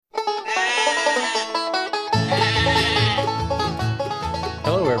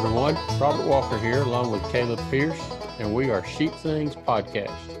Robert Walker here, along with Caleb Pierce, and we are Sheep Things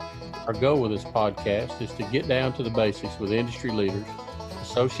Podcast. Our goal with this podcast is to get down to the basics with industry leaders,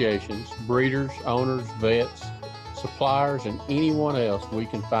 associations, breeders, owners, vets, suppliers, and anyone else we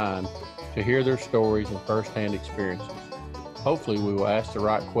can find to hear their stories and firsthand experiences. Hopefully, we will ask the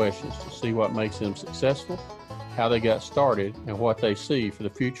right questions to see what makes them successful, how they got started, and what they see for the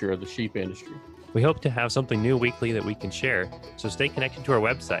future of the sheep industry. We hope to have something new weekly that we can share, so stay connected to our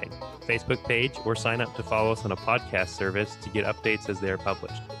website, Facebook page, or sign up to follow us on a podcast service to get updates as they are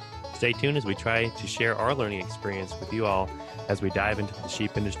published. Stay tuned as we try to share our learning experience with you all as we dive into the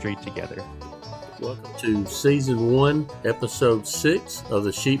sheep industry together. Welcome to Season 1, Episode 6 of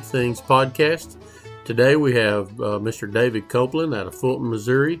the Sheep Things Podcast. Today we have Mr. David Coplen out of Fulton,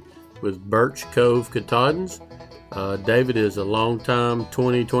 Missouri with Birch Cove Katahdins. David is a longtime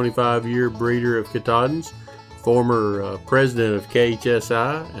 25-year breeder of Katahdins, former president of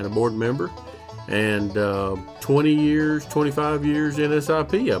KHSI and a board member, and 25 years in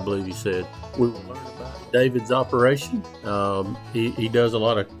SIP, I believe he said. We will learn about David's operation. He does a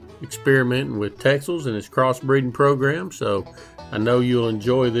lot of experimenting with Texels and his crossbreeding program, so I know you'll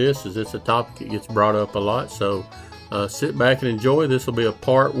enjoy this as it's a topic that gets brought up a lot. So sit back and enjoy. This will be a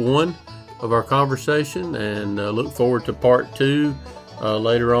part 1 of our conversation, and look forward to part 2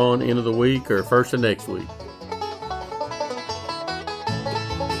 later on, end of the week or first of next week.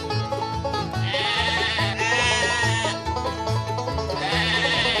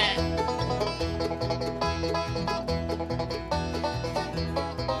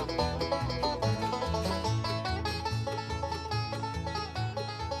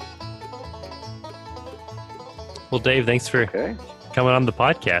 Well, Dave, thanks for coming on the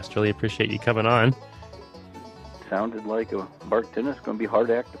podcast. Really appreciate you coming on. Sounded like a Bart Dennis going to be a hard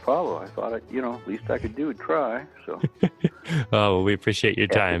act to follow. I thought, at least I could do it, try. So, well, we appreciate your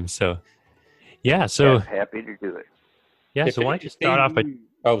time. So, happy to do it. Yeah. So why don't you start off by?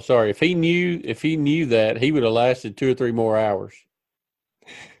 Oh, sorry. If he knew that, he would have lasted 2 or 3 more hours.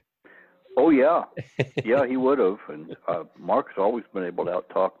 Oh yeah, he would have. And Mark's always been able to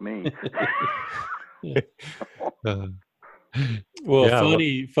out-talk me.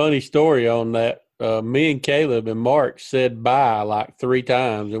 Funny story on that. Me and Caleb and Mark said bye like 3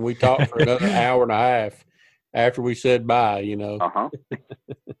 times, and we talked for another hour and a half after we said bye.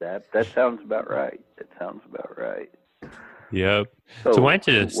 That sounds about right. Yep. So why don't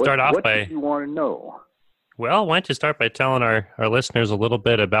you start off by? What do you want to know? Well, why don't you start by telling our listeners a little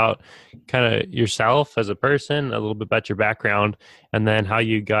bit about kind of yourself as a person, a little bit about your background, and then how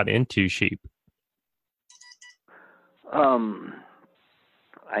you got into sheep.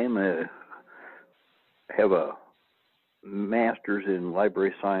 Have a master's in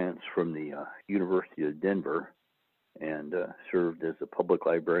library science from the University of Denver, and served as a public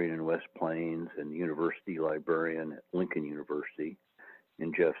librarian in West Plains and university librarian at Lincoln University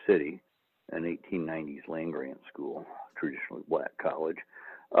in Jeff City, an 1890s land grant school, traditionally black college,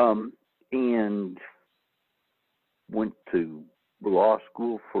 and went to law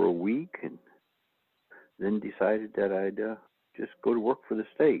school for a week, and then decided that I'd just go to work for the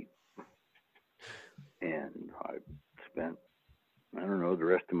state. And I spent, the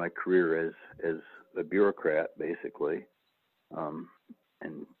rest of my career as a bureaucrat, basically,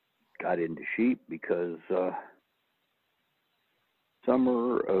 and got into sheep because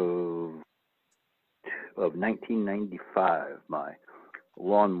summer of 1995, my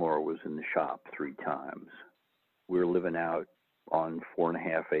lawnmower was in the shop 3 times. We were living out on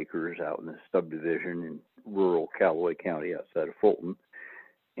 4.5 acres out in the subdivision in rural Callaway County outside of Fulton,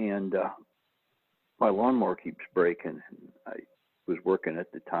 and my lawnmower keeps breaking. I was working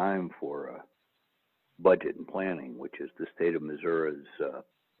at the time for Budget and Planning, which is the state of Missouri's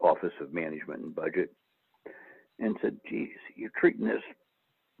Office of Management and Budget, and said, geez, you're treating this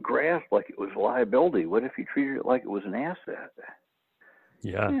grass like it was a liability. What if you treated it like it was an asset?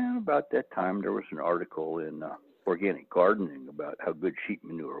 Yeah. And about that time, there was an article in Organic Gardening about how good sheep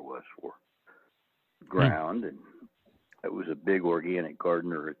manure was for ground, and I was a big organic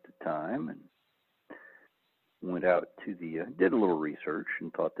gardener at the time, and went out to did a little research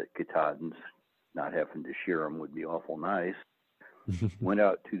and thought that Katahdins, not having to shear them, would be awful nice. Went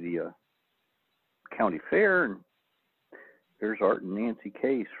out to the county fair, and there's Art and Nancy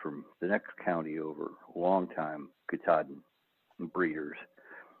Case from the next county over, longtime Katahdin breeders,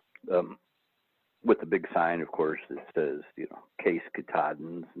 with the big sign, of course, that says, Case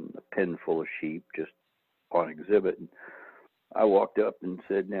Katahdins, and a pen full of sheep just on exhibit. And I walked up and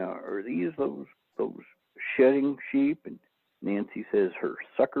said, now, are these those shedding sheep? And Nancy says, her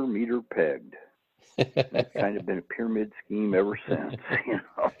sucker meter pegged. It's kind of been a pyramid scheme ever since.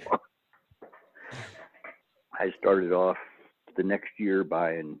 I started off the next year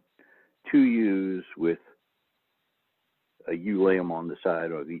buying 2 ewes with a ewe lamb on the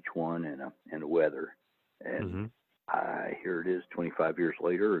side of each one and a wether. And here it is 25 years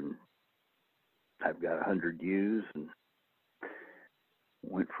later, and I've got 100 ewes and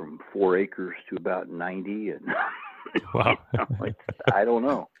went from 4 acres to about 90. And wow. I don't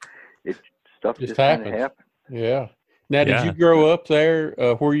know. Stuff just kind of happens. Yeah. Now, did you grow up there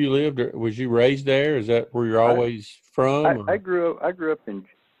where you lived, or was you raised there? Is that where you're always from? I grew up in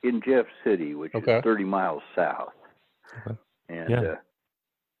Jeff City, which is 30 miles south. Okay. And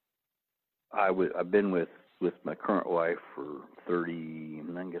I've been with my current wife for 30,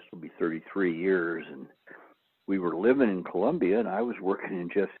 I guess it'll be 33 years, and we were living in Columbia, and I was working in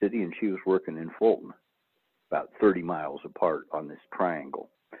Jeff City, and she was working in Fulton, about 30 miles apart on this triangle.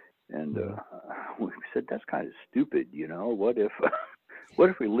 And we said, that's kind of stupid, What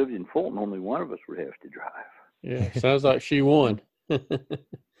if we lived in Fulton? Only one of us would have to drive. Yeah, sounds like she won.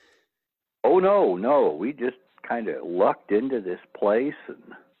 Oh no, we just kind of lucked into this place,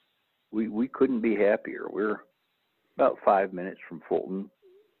 and we couldn't be happier. We're about 5 minutes from Fulton,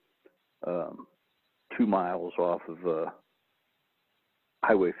 2 miles off of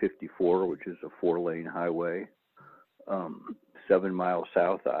Highway 54, which is a 4-lane highway, 7 miles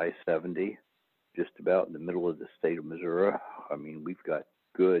south of I-70, just about in the middle of the state of Missouri. I mean, we've got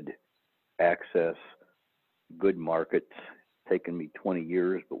good access, good markets. It's taken me 20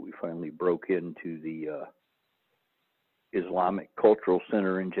 years, but we finally broke into the Islamic Cultural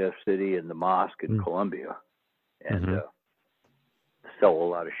Center in Jeff City and the mosque in Columbia, and sell a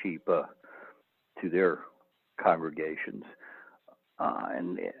lot of sheep to their congregations.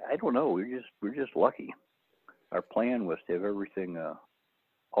 And I don't know, we're just lucky. Our plan was to have everything,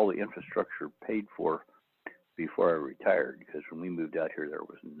 all the infrastructure paid for before I retired, because when we moved out here, there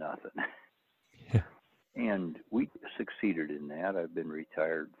was nothing. Yeah. And we succeeded in that. I've been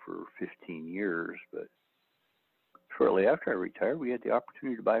retired for 15 years, but shortly after I retired, we had the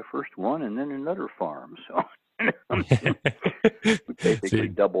opportunity to buy first one and then another farm. So we basically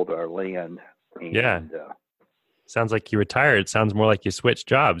doubled our land. And, sounds like you retired. It sounds more like you switched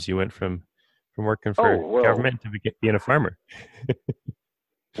jobs. You went from working for government to being a farmer.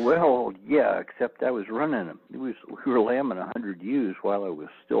 Well, yeah, except I was running them. We were lambing 100 ewes while I was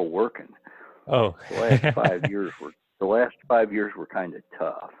still working. Oh, the last 5 years were kind of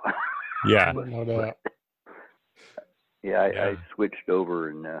tough. Yeah, no doubt. I switched over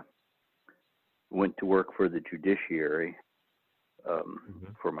and went to work for the judiciary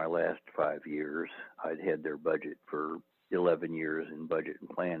for my last 5 years. I'd had their budget for 11 years in budget and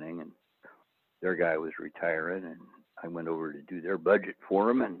planning, and their guy was retiring, and I went over to do their budget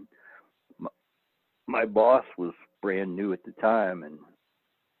for him. And my boss was brand new at the time, and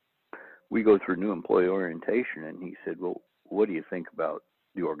we go through new employee orientation, and he said, well, what do you think about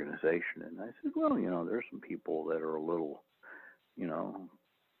the organization? And I said, well, there's some people that are a little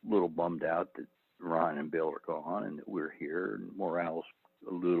bummed out that Ron and Bill are gone and that we're here, and morale's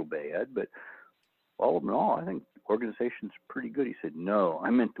a little bad, but all in all, I think the organization's pretty good. He said, no,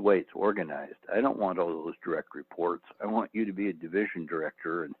 I meant the way it's organized. I don't want all those direct reports. I want you to be a division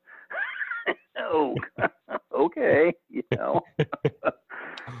director. And oh, okay,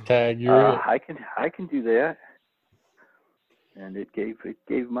 Tag, you're I can do that. And it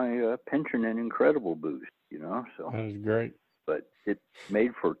gave my pension an incredible boost, So that was great. But it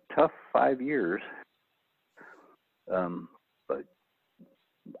made for tough 5 years. But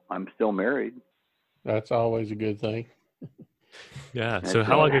I'm still married. That's always a good thing. Yeah. So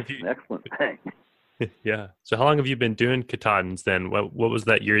how long have you? An excellent thing. Yeah. So how long have you been doing Katahdins then? What was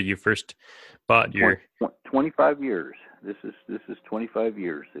that year you first bought your? 25 years. This is 25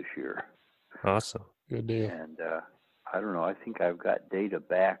 years this year. Awesome. Good deal. And I don't know. I think I've got data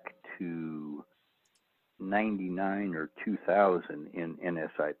back to 99 or 2000 in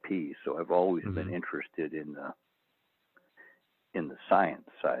NSIP. So I've always been interested in the science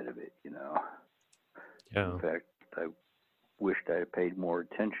side of it. Yeah. In fact, I wished I had paid more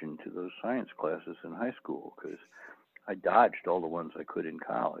attention to those science classes in high school, because I dodged all the ones I could in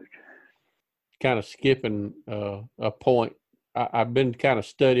college. Kind of skipping a point. I've been kind of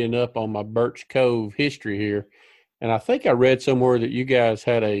studying up on my Birch Cove history here, and I think I read somewhere that you guys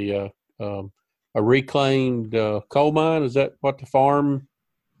had a reclaimed coal mine. Is that what the farm,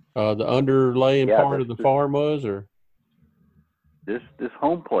 the underlaying part of the farm was, or? This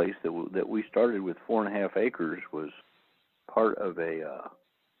home place that we started with 4.5 acres was part of a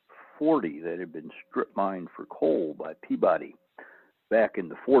 40 that had been strip mined for coal by Peabody back in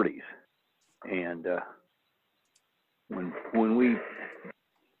the 40s. And when we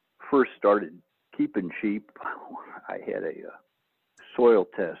first started keeping sheep, I had a soil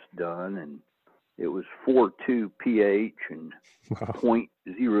test done, and it was 4.2 pH and Wow.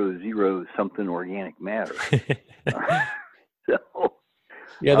 0.00 something organic matter. So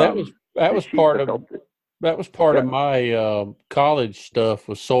Yeah, that was part of my college stuff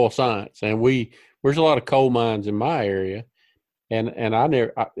was soil science, and there's a lot of coal mines in my area, and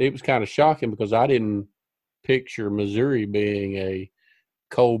it was kind of shocking because I didn't picture Missouri being a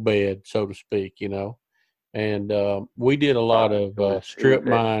coal bed, so to speak, and we did a lot of strip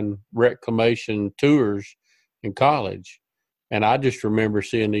mine reclamation tours in college, and I just remember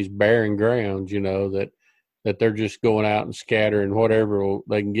seeing these barren grounds, that they're just going out and scattering whatever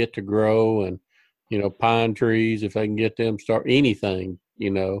they can get to grow, and pine trees if they can get them start anything,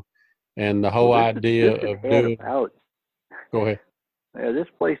 and the whole idea of doing. Go ahead. Yeah, this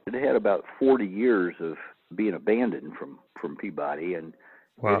place had about 40 years of being abandoned from Peabody, and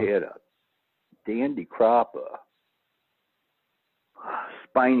wow. It had a dandy crop of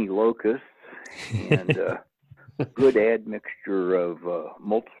spiny locusts and good admixture of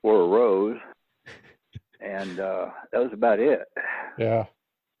multiflora rose, and that was about it. Yeah.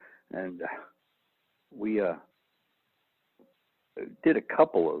 And we did a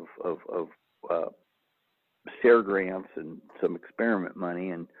couple of SARE grants and some experiment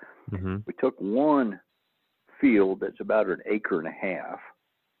money, and we took one field that's about 1.5 acres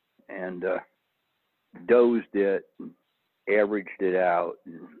and dozed it, and averaged it out,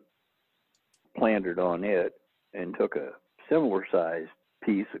 and planted on it, and took a similar sized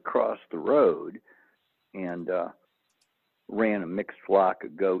piece across the road and ran a mixed flock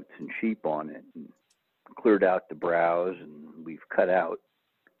of goats and sheep on it, and cleared out the browse, and we've cut out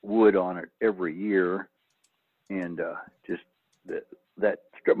wood on it every year, and just that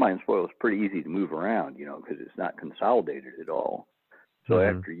strip mine soil is pretty easy to move around, because it's not consolidated at all. So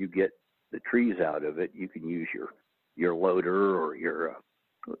after you get the trees out of it, you can use your loader or your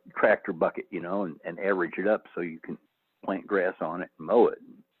tractor bucket, and average it up so you can plant grass on it and mow it.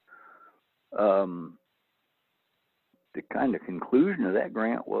 The kind of conclusion of that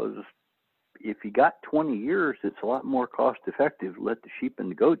grant was, if you got 20 years, it's a lot more cost effective to let the sheep and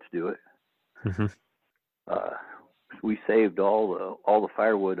the goats do it. We saved all the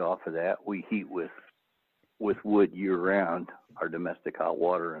firewood off of that. We heat with wood year round, our domestic hot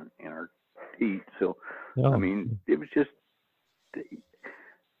water and our heat. So, I mean, it was just,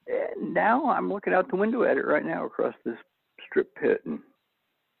 now I'm looking out the window at it right now across this strip pit, and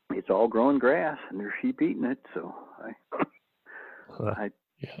it's all growing grass, and there's sheep eating it. So I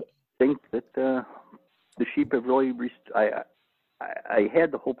think that the sheep have really I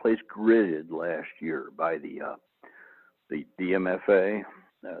had the whole place gridded last year by the MFA,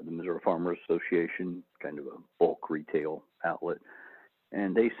 the Missouri Farmers Association, kind of a bulk retail outlet,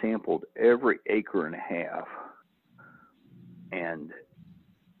 and they sampled every 1.5 acres, and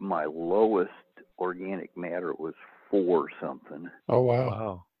my lowest organic matter was 4 something. Oh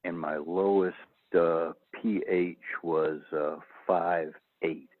wow! And my lowest pH was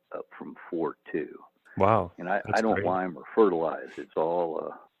 5.8, up from 4.2. Wow! And I don't lime or fertilize; it's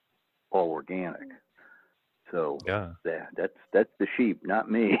all organic. So that's the sheep,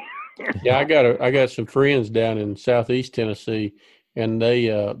 not me. Yeah, I got some friends down in southeast Tennessee, and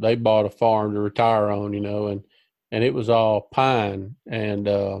they bought a farm to retire on, and it was all pine, and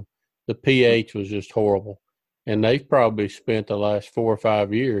the pH was just horrible. And they've probably spent the last 4 or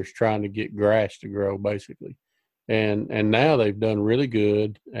 5 years trying to get grass to grow, basically. And now they've done really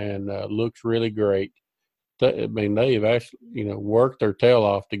good, and looks really great. I mean, they've actually, worked their tail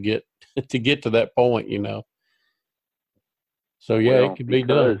off to get to that point, So it could be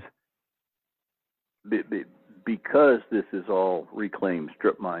done. Because this is all reclaimed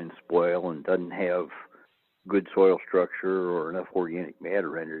strip mine spoil and doesn't have good soil structure or enough organic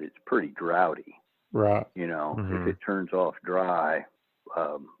matter in it, it's pretty droughty. Right. If it turns off dry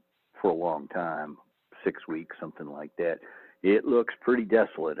for a long time, 6 weeks, something like that, it looks pretty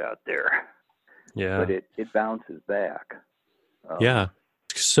desolate out there. Yeah. But it bounces back. Yeah.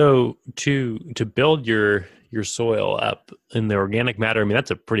 So to build your soil up in the organic matter, I mean,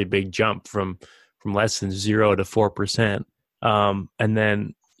 that's a pretty big jump from less than 0 to 4%. And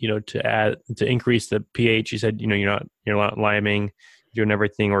then, to increase the pH, you said, you're not liming, you're doing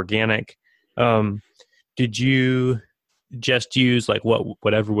everything organic. Did you just use like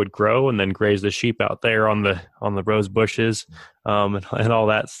whatever would grow and then graze the sheep out there on the rose bushes, and all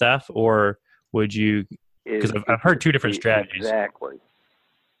that stuff? Or would you, because I've heard 2 different strategies. Exactly.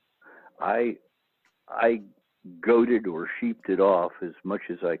 I goated or sheeped it off as much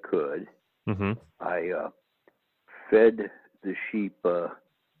as I could, Mm-hmm. I fed the sheep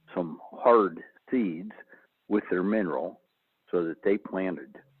some hard seeds with their mineral so that they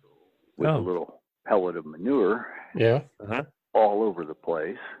planted with a little pellet of manure all over the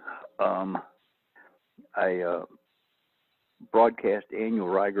place. I broadcast annual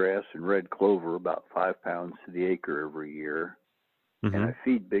ryegrass and red clover, about 5 pounds to the acre every year. Mm-hmm. And I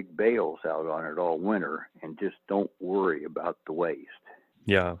feed big bales out on it all winter and just don't worry about the waste.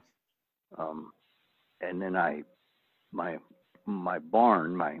 Yeah. And then my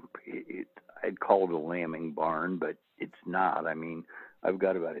barn, I'd call it a lambing barn, but it's not. I mean, I've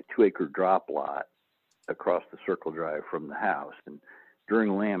got about a 2-acre drop lot across the circle drive from the house. And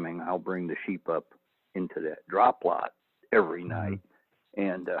during lambing, I'll bring the sheep up into that drop lot every night.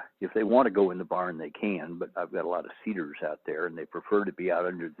 And if they want to go in the barn, they can, but I've got a lot of cedars out there, and they prefer to be out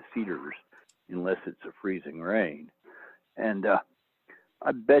under the cedars unless it's a freezing rain. And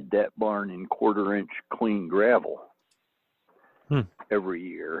I bed that barn in 1/4-inch clean gravel every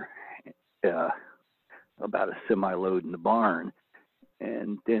year, about a semi-load in the barn,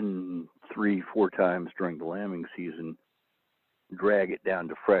 and then 3-4 times during the lambing season, drag it down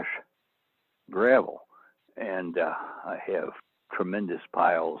to fresh gravel. And I have tremendous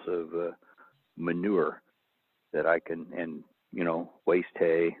piles of manure that I can, and waste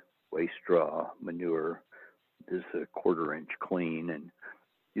hay, waste straw, manure. This is a 1/4-inch clean, and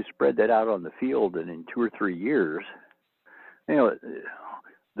you spread that out on the field, and in 2 or 3 years,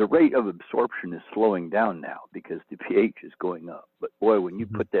 the rate of absorption is slowing down now because the pH is going up. But boy, when you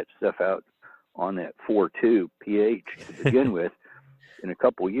put that stuff out on that 4.2 pH to begin with, in a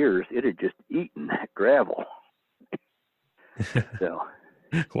couple of years, it had just eaten that gravel. So,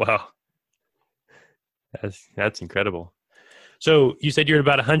 wow, that's incredible. So you said you're at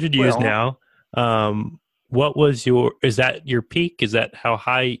about 100 ewes now. What was is that your peak? Is that how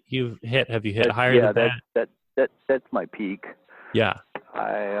high you've hit? Have you hit higher than that? That's my peak. Yeah.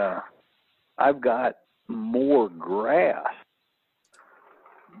 I've got more grass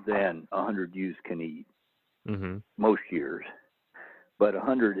than 100 ewes can eat most years, but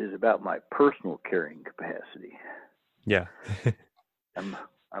 100 is about my personal carrying capacity. Yeah.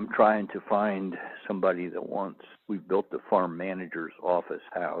 I'm trying to find somebody that wants. We built the farm manager's office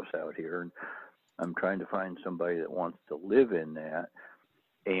house out here, and I'm trying to find somebody that wants to live in that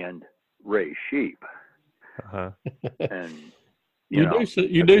and raise sheep. And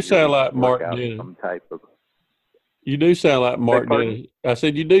you do sound like Mark Dennis. Some type of. You do sound like Mark Dennis. I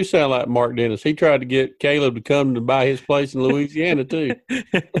said you do sound like Mark Dennis. He tried to get Caleb to come to buy his place in Louisiana too.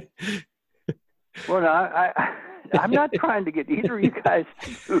 Well, no, I'm not trying to get either of you guys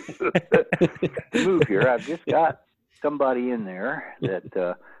to move here. I've just got somebody in there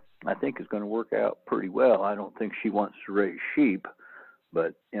that I think is going to work out pretty well. I don't think she wants to raise sheep,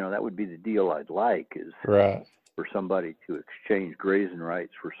 but that would be the deal I'd like, is for somebody to exchange grazing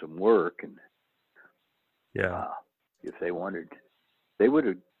rights for some work. And if they wanted, they would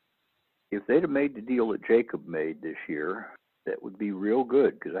have. If they'd have made the deal that Jacob made this year, that would be real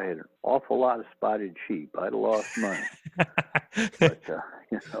good, because I had an awful lot of spotted sheep. I'd have lost money. But,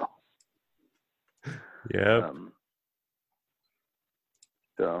 Yeah.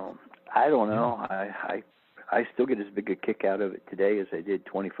 So I don't know. I still get as big a kick out of it today as I did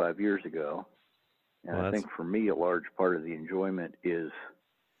 25 years ago. And I think for me, a large part of the enjoyment is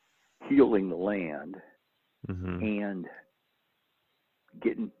healing the land and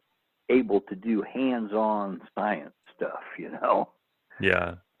getting able to do hands-on science stuff,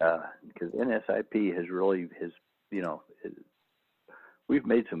 Yeah. Because NSIP has we've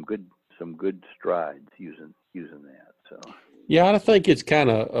made some good strides using that. So. Yeah, I think it's kind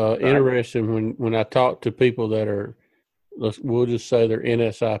of interesting when I talk to people that are, we'll just say they're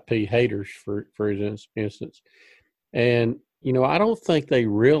NSIP haters, for instance. And, I don't think they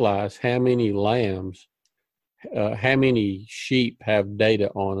realize how many lambs, how many sheep have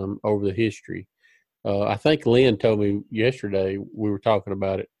data on them over the history. I think Lynn told me yesterday, we were talking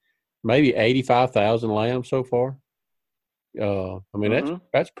about it, maybe 85,000 lambs so far.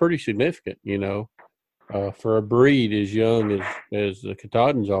 That's pretty significant, for a breed as young as the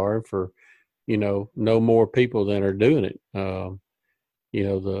Katahdins are, for, no more people than are doing it.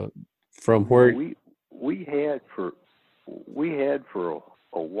 We had for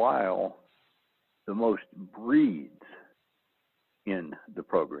a while the most breeds in the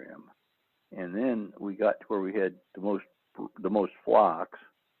program, and then we got to where we had the most flocks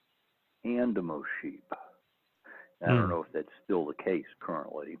and the most sheep. I don't know if that's still the case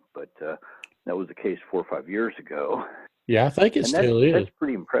currently, but that was the case 4 or 5 years ago. Yeah, I think it still is. That's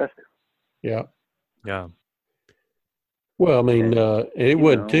pretty impressive. Yeah. Yeah. Well, I mean, And, it you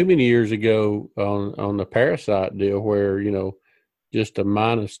wasn't too know, many years ago on the parasite deal where, just a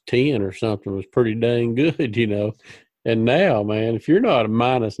 -10 or something was pretty dang good, And now, man, if you're not a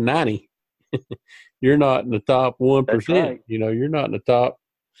 -90, you're not in the top that's 1%. right. You're not in the top.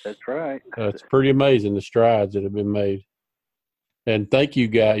 That's right. It's pretty amazing the strides that have been made. And thank you,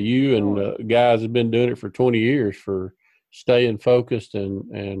 guy. You and Oh, guys have been doing it for 20 years for staying focused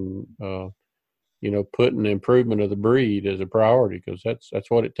and putting the improvement of the breed as a priority, because that's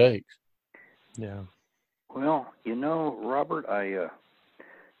what it takes. Yeah. well, Robert, I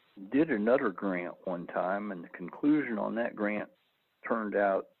did another grant one time, and the conclusion on that grant turned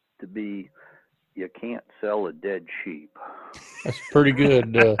out to be you can't sell a dead sheep. That's pretty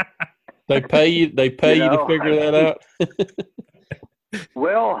good. They pay you. They pay You you to know, figure that out.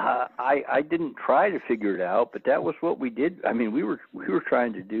 well, I didn't try to figure it out, but that was what we did. I mean, we were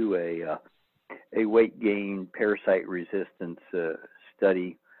trying to do a weight gain parasite resistance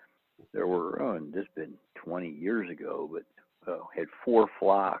study. There were, and this has been 20 years ago, but had 4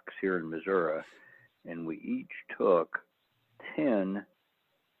 flocks here in Missouri, and we each took 10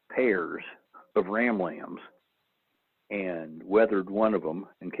 pairs of ram lambs and weathered one of them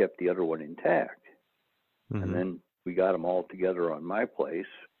and kept the other one intact. Mm-hmm. And then we got them all together on my place,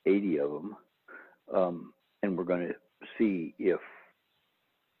 80 of them, and we're going to see if,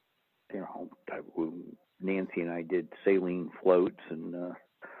 Nancy and I did saline floats and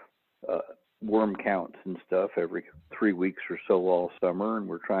worm counts and stuff every 3 weeks or so all summer, and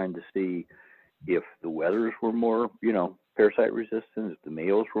we're trying to see if the wethers were more, parasite resistant, if the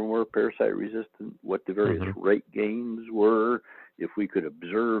males were more parasite resistant, what the various rate gains were, if we could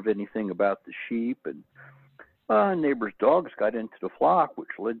observe anything about the sheep. And neighbors' dogs got into the flock, which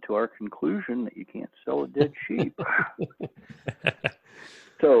led to our conclusion that you can't sell a dead sheep.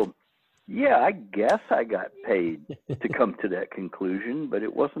 So, yeah, I guess I got paid to come to that conclusion, but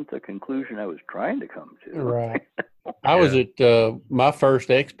it wasn't the conclusion I was trying to come to. Right. I was at my first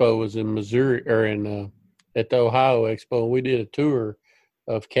expo was in Missouri, or at the Ohio Expo, and we did a tour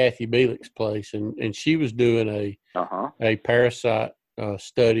of Kathy Bielik's place, and she was doing a parasite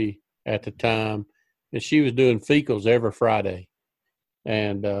study at the time, and she was doing fecals every Friday.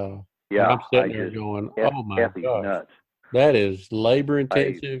 And I'm sitting there going, "Oh my gosh, nuts. That is labor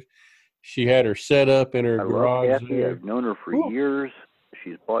intensive." She had her set up in her garage. Love Kathy. There. I've known her for years.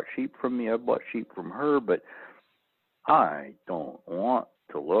 She's bought sheep from me. I've bought sheep from her, but I don't want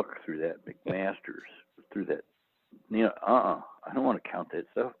to look through that McMaster's, through that, I don't want to count that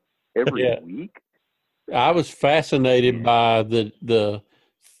stuff every week. I was fascinated by the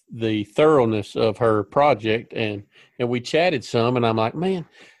thoroughness of her project, and we chatted some, and I'm like, man,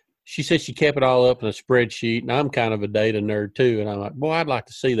 she said she kept it all up in a spreadsheet, and I'm kind of a data nerd too, and I'm like, boy, I'd like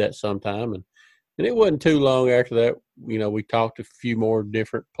to see that sometime. And it wasn't too long after that, we talked a few more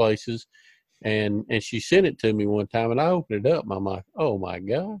different places, and she sent it to me one time, and I opened it up, and I'm like, oh my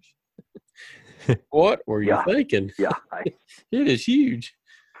gosh, what were you thinking? Yeah, it is huge.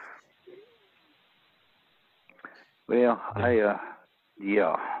 Well,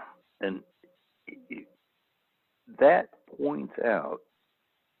 and that points out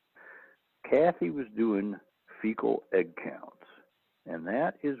Kathy was doing fecal egg counts, and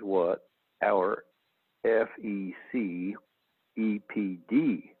that is what our FEC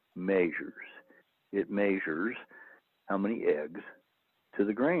EPD measures. It measures how many eggs to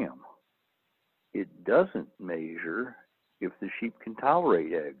the gram. It doesn't measure if the sheep can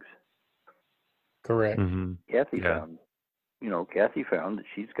tolerate eggs. Correct. Mm-hmm. Kathy found that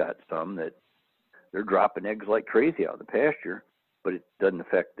she's got some that they're dropping eggs like crazy out of the pasture, but it doesn't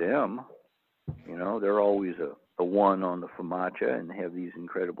affect them. They're always a 1 on the FOMACHA and have these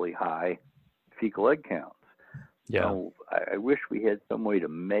incredibly high fecal egg counts. Yeah. So I wish we had some way to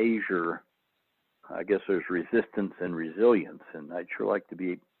measure. I guess there's resistance and resilience, and I'd sure like to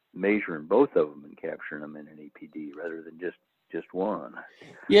be measuring both of them and capturing them in an EPD rather than just one.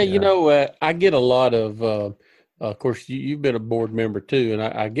 Yeah, I get a lot of course, you've been a board member too, and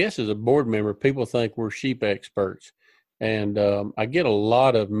I guess as a board member, people think we're sheep experts. And I get a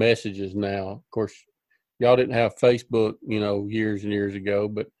lot of messages now. Of course, y'all didn't have Facebook, years and years ago,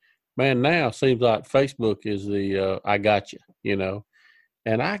 but man, now it seems like Facebook is the I got you,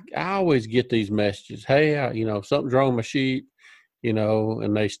 And I always get these messages, hey, something's wrong with my sheep,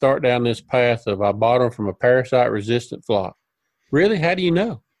 and they start down this path of I bought them from a parasite-resistant flock. Really? How do you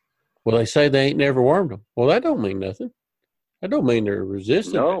know? Well, they say they ain't never wormed them. Well, that don't mean nothing. That don't mean they're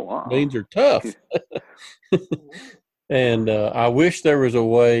resistant. No, It means they're tough. And I wish there was a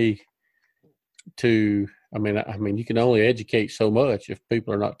way to. I mean, you can only educate so much if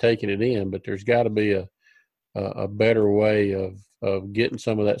people are not taking it in. But there's got to be a better way of getting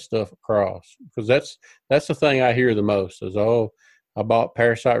some of that stuff across, because that's the thing I hear the most is, oh, I bought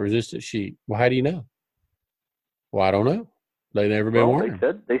parasite resistant sheep. Well, how do you know? Well, I don't know. They've never been Well, wormed.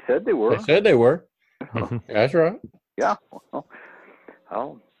 they said they were. They said they were. That's right. Yeah.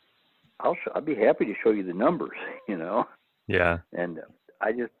 Well, I'd be happy to show you the numbers, Yeah. And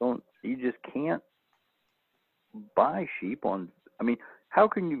I just don't. You just can't buy sheep on. I mean, how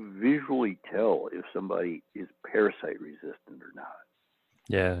can you visually tell if somebody is parasite resistant or not?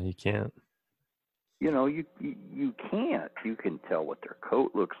 Yeah, you can't. You can't. You can tell what their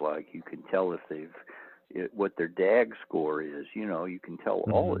coat looks like. You can tell what their DAG score is. You can tell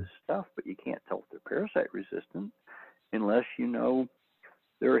all this stuff, but you can't tell if they're parasite resistant unless you know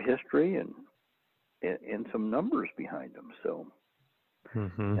their history and some numbers behind them. So,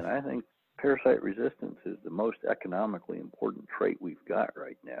 and I think parasite resistance is the most economically important trait we've got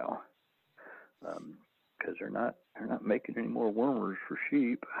right now, because they're not making any more wormers for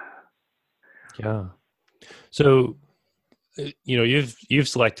sheep. Yeah. So, you've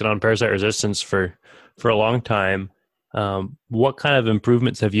selected on parasite resistance for a long time. What kind of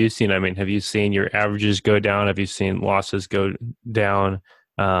improvements have you seen? I mean, have you seen your averages go down? Have you seen losses go down?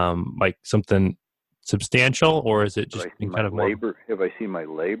 Like something substantial, or is it just kind of labor? Have I seen my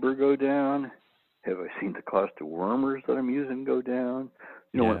labor go down? Have I seen the cost of wormers that I'm using go down?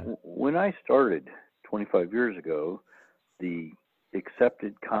 When I started 25 years ago, the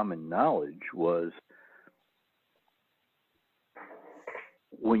accepted common knowledge was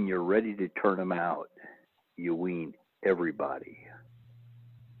when you're ready to turn them out, you wean everybody.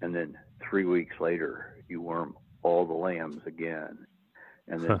 And then 3 weeks later, you worm all the lambs again.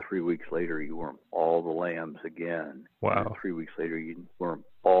 And then 3 weeks later, you worm all the lambs again. Wow. And then 3 weeks later, you worm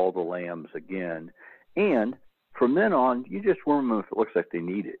all the lambs again. And from then on, you just worm them if it looks like they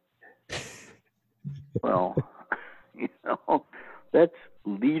need it. Well, that's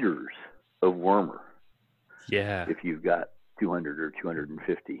liters of wormer. Yeah. If you've got 200 or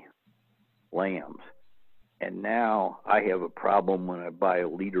 250 lambs. And now I have a problem when I buy a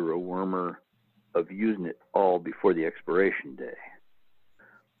liter of wormer of using it all before the expiration day.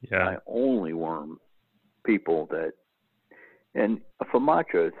 Yeah. I only worm people and a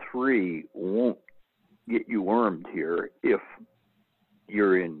FAMACHA 3 won't get you wormed here if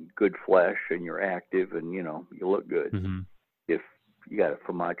you're in good flesh and you're active and, you look good. If you got a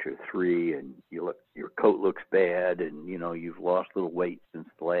FAMACHA 3 and your coat looks bad and, you've lost a little weight since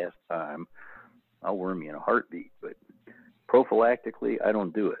the last time, I'll worm you in a heartbeat. But prophylactically, I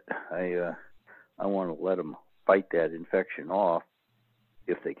don't do it. I want to let them fight that infection off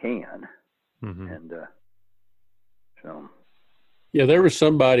if they can. And so. Yeah, there was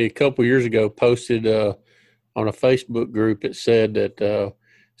somebody a couple years ago posted on a Facebook group that said that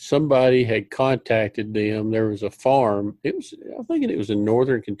somebody had contacted them. There was a farm. I'm thinking it was in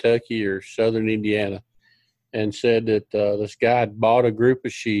northern Kentucky or southern Indiana, and said that this guy had bought a group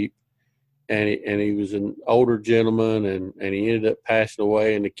of sheep, and he was an older gentleman, and he ended up passing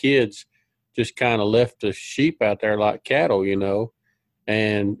away, and the kids just kind of left the sheep out there like cattle,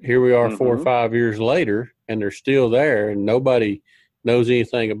 And here we are 4 or 5 years later, and they're still there, and nobody knows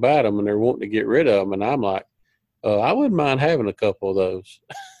anything about them, and they're wanting to get rid of them. And I'm like, I wouldn't mind having a couple of those,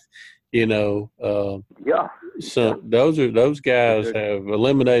 Yeah. So those guys have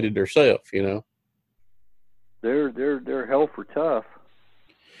eliminated themselves, They're hell for tough.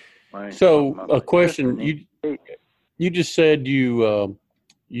 A question: you just said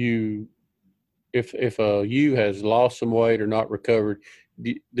if a ewe has lost some weight or not recovered,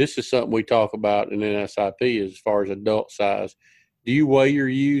 this is something we talk about in NSIP as far as adult size. Do you weigh your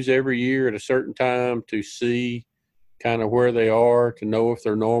ewes every year at a certain time to see kind of where they are, to know if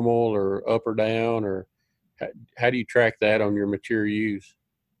they're normal or up or down, or how do you track that on your mature ewes?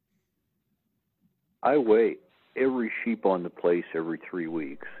 I weigh every sheep on the place every 3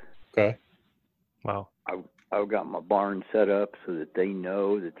 weeks. Okay. Wow. I've got my barn set up so that they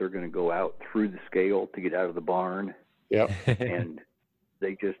know that they're going to go out through the scale to get out of the barn. Yep. And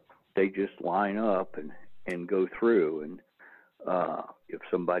they just line up and go through. And if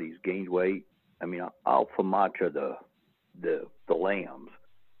somebody's gained weight, I mean, I'll FAMACHA the lambs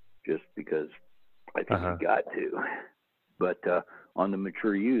just because I think you got to. But on the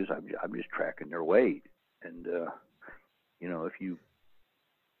mature ewes, I'm just tracking their weight. And if you,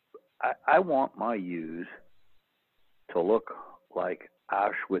 I want my ewes to look like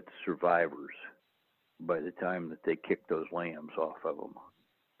Auschwitz survivors by the time that they kick those lambs off of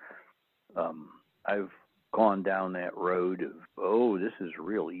them. I've gone down that road of, this is a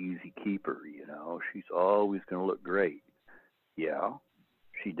real easy keeper, she's always going to look great. Yeah,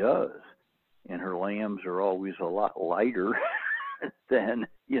 she does. and her lambs are always a lot lighter than,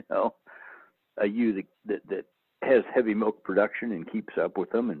 a ewe that has heavy milk production and keeps up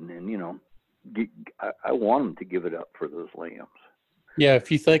with them. And I want them to give it up for those lambs. Yeah,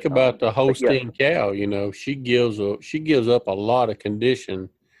 if you think about the Holstein yes. cow, she gives up a lot of condition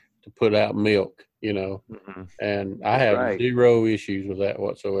to put out milk, Mm-hmm. and I have zero issues with that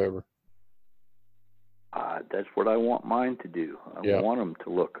whatsoever. That's what I want mine to do. I want them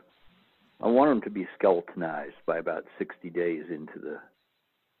to be skeletonized by about 60 days into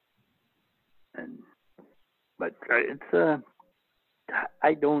but it's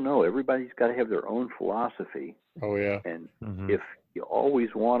I don't know. Everybody's got to have their own philosophy. Oh yeah. And if you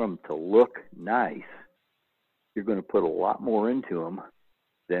always want them to look nice, you're going to put a lot more into them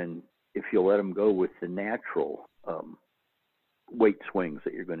than if you let them go with the natural weight swings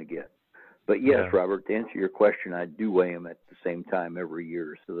that you're going to get. But yes, Robert, to answer your question, I do weigh them at the same time every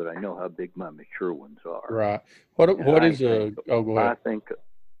year so that I know how big my mature ones are. Right. What is go ahead.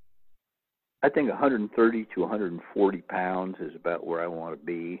 I think 130 to 140 pounds is about where I want to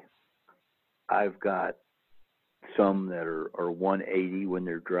be. I've got some that are 180 when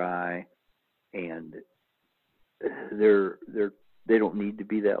they're dry, and they don't need to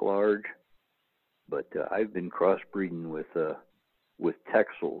be that large. But I've been crossbreeding with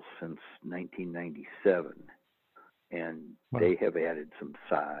Texels since 1997, and they have added some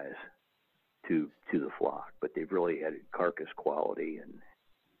size to the flock, but they've really added carcass quality and.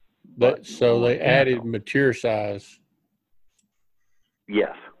 So they added mature size.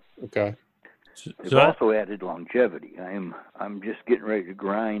 Yes. Okay. They've also added longevity. I'm just getting ready to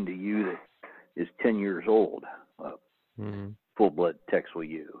grind a ewe that is 10 years old, full-blood Texel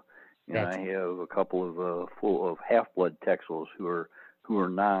ewe, and I have a couple of full of half-blood Texels who are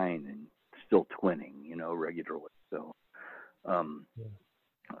 9 and still twinning, regularly. So,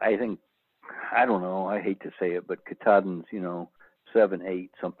 I think, I don't know. I hate to say it, but Katahdin's, 7,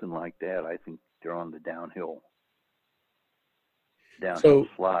 8, something like that. I think they're on the downhill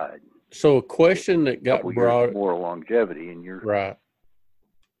slide. So a question that got brought more longevity, and you're right.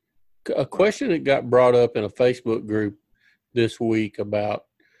 A question that got brought up in a Facebook group this week about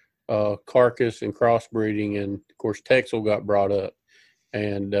carcass and crossbreeding, and of course Texel got brought up,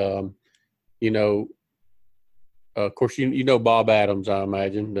 and of course Bob Adams, I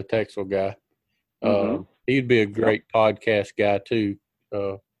imagine, the Texel guy. He'd be a great podcast guy too,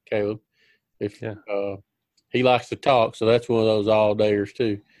 Caleb. He likes to talk, so that's one of those all-dayers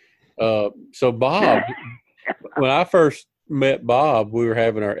too. So Bob, when I first met Bob, we were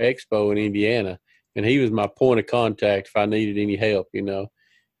having our expo in Indiana, and he was my point of contact if I needed any help,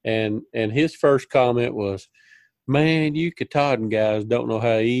 And his first comment was, "Man, you Katahdin guys don't know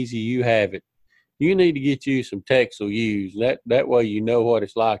how easy you have it. You need to get you some Texel ewes. That way you know what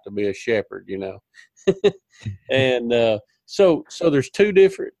it's like to be a shepherd, And so there's two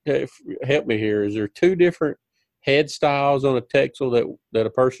different. Help me here. Is there two different head styles on a Texel that a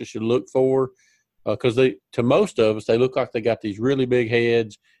person should look for? Because to most of us, they look like they got these really big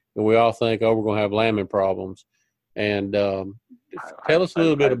heads, and we all think, we're going to have lambing problems. And tell us a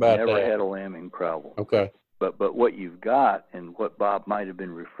little bit about that. I've never had a lambing problem. Okay. But what you've got, and what Bob might have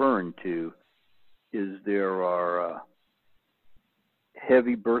been referring to, is there are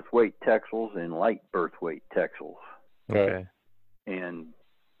heavy birth weight Texels and light birth weight Texels. Okay. And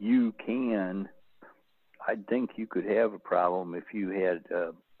I think you could have a problem if you had.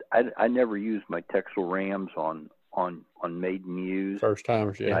 I never used my Texel rams on maiden ewes. First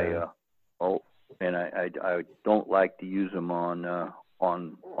timers, yeah. I don't like to use them on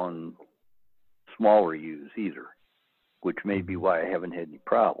smaller ewes either, which may be why I haven't had any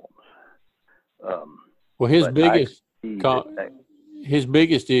problems. Well, his biggest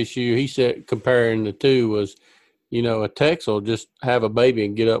issue, he said, comparing the two, was, a Texel just have a baby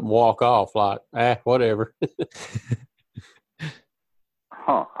and get up and walk off like, whatever.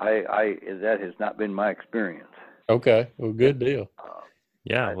 That has not been my experience. Okay, well, good deal.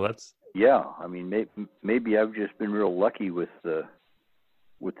 Yeah, I mean, maybe I've just been real lucky with the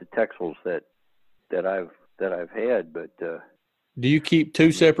Texels that I've had, but. Do you keep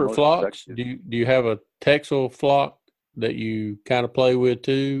two separate flocks? Do you have a Texel flock that you kind of play with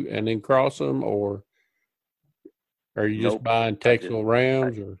too, and then cross them, or are you just buying Texel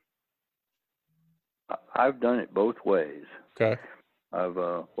rams? Or I've done it both ways. Okay. I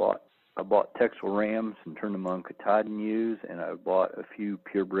bought Texel rams and turned them on Katahdin ewes, and I've bought a few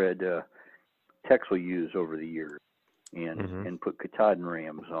purebred Texel ewes over the years, and put Katahdin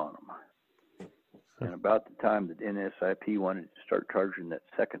rams on them. And about the time that NSIP wanted to start charging that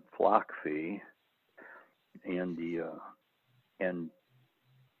second flock fee, and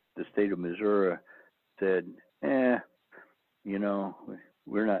the state of Missouri said,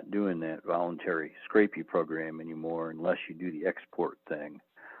 we're not doing that voluntary scrapie program anymore unless you do the export thing.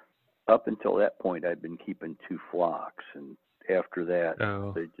 Up until that point, I'd been keeping 2 flocks, and after that,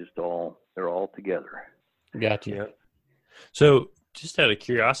 they're all together. Gotcha. Yeah. So, just out of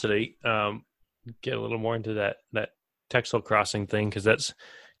curiosity, get a little more into that Texel crossing thing, because that's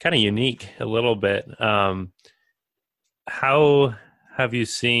kind of unique a little bit. How have you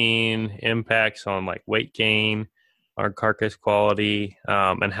seen impacts on like weight gain or carcass quality,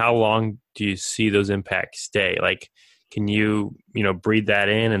 and how long do you see those impacts stay? Like, can you breed that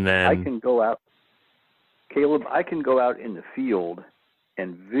in and then? I can go out, Caleb. I can go out in the field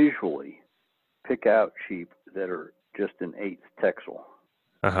and visually pick out sheep that are just an 8th Texel.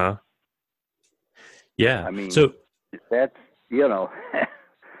 Yeah. I mean, so that's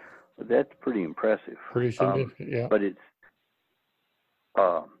that's pretty impressive. Pretty significant, yeah. But it's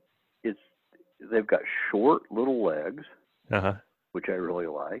they've got short little legs, which I really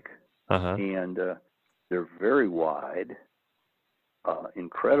like, and they're very wide,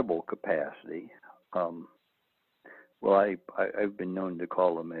 incredible capacity. Well, I've been known to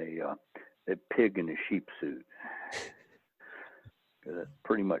call them a pig in a sheep suit. That's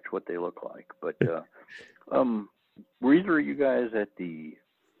pretty much what they look like. But were either of you guys at the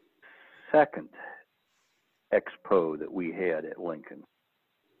second expo that we had at Lincoln?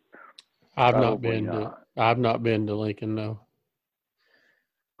 I've not been to Lincoln, no.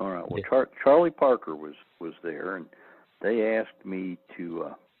 All right. Well, Charlie Parker was there, and they asked me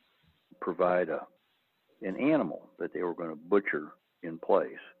to provide an animal that they were going to butcher in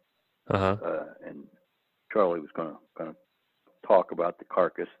place. And Charlie was going to talk about the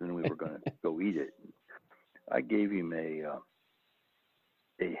carcass, and then we were going to go eat it. I gave him a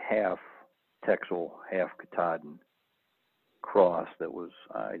half Texel, half Katahdin cross that was,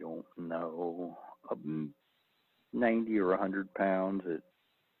 I don't know, 90 or 100 pounds at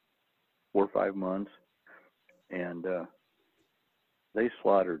 4 or 5 months. And they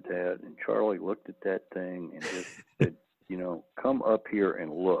slaughtered that, and Charlie looked at that thing and just said, come up here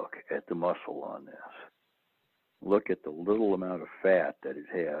and look at the muscle on this. Look at the little amount of fat that it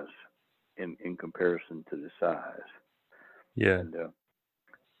has in comparison to the size. Yeah. And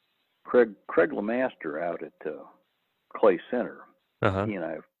Craig LeMaster out at Clay Center, he and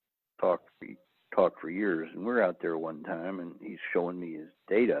I have talked for years, and we're out there one time, and he's showing me his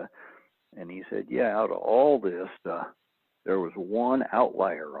data, and he said, out of all this, there was one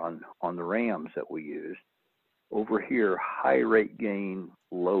outlier on the rams that we used. Over here, high rate gain,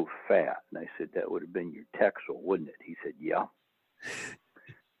 low fat. And I said, that would have been your Texel, wouldn't it? He said, yeah.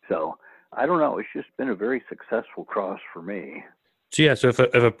 So I don't know. It's just been a very successful cross for me. So so if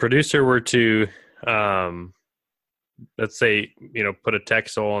a producer were to, let's say, put a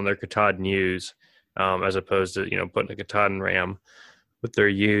Texel on their Katahdin ewes, as opposed to, putting a Katahdin ram with their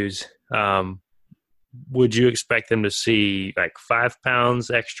ewes, would you expect them to see like 5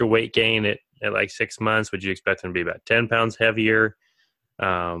 pounds extra weight gain at like 6 months? Would you expect them to be about 10 pounds heavier?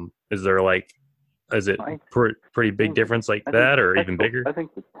 Is it pretty big difference like that, or even bigger? I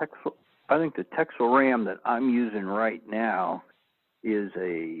think the Texel ram that I'm using right now is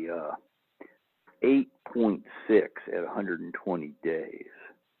a 8.6 at 120 days,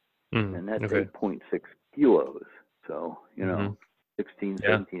 and that's 8.6 kilos. So 16,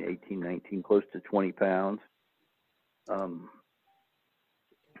 17, 18, 19, close to 20 pounds.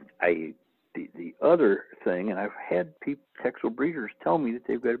 The other thing, and I've had Texel breeders tell me that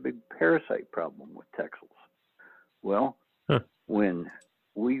they've got a big parasite problem with Texels. Well, when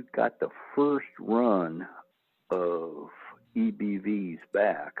we got the first run of EBVs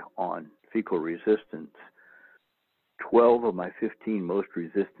back on fecal resistance, 12 of my 15 most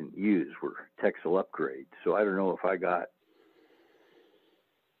resistant ewes were Texel upgrades. So I don't know if I got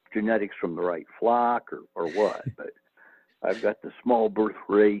genetics from the right flock or what, but I've got the small birth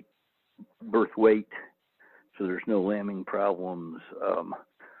weight, so there's no lambing problems,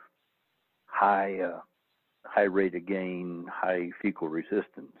 high rate of gain, high fecal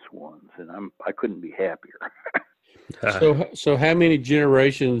resistance ones, and I couldn't be happier. So how many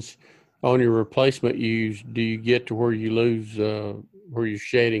generations on your replacement ewes do you get to where you lose, where you're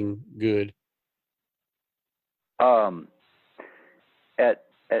shedding good?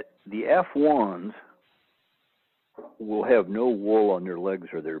 At the F1s will have no wool on their legs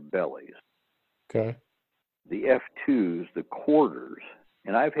or their bellies. Okay. The F2s, the quarters,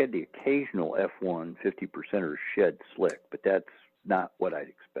 and I've had the occasional F1 50%er shed slick, but that's not what I'd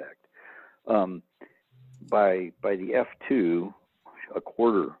expect. By the F2, a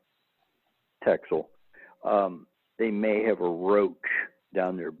quarter Texel, they may have a roach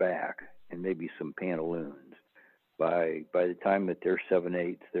down their back and maybe some pantaloons. By the time that they're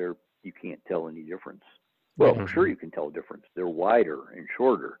 7/8, you can't tell any difference. Well, Yeah. sure you can tell a difference. They're wider and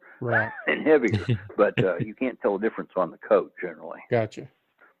shorter Right. and heavier, but you can't tell a difference on the coat generally. Gotcha.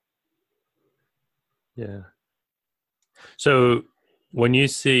 Yeah. So when you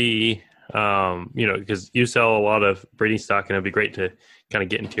see, because you sell a lot of breeding stock, and it'd be great to kind of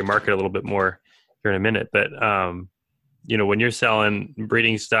get into your market a little bit more here in a minute. But, when you're selling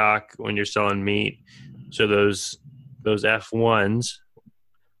breeding stock, when you're selling meat, so those F1s,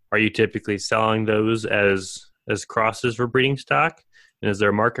 are you typically selling those as crosses for breeding stock? And is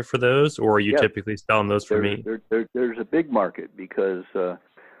there a market for those, or are you typically selling those for meat? There's a big market because the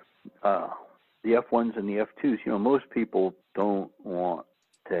F1s and the F2s, most people don't want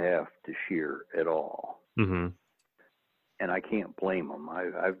to have to shear at all. Mm-hmm. And I can't blame them.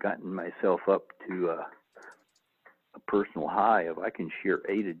 I've gotten myself up to a personal high of I can shear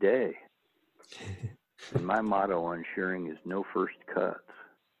 8 a day. And my motto on shearing is no first cuts.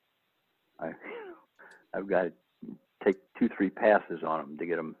 I've got to take 2-3 passes on them to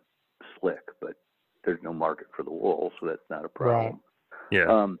get them slick, but there's no market for the wool, so that's not a problem. Right.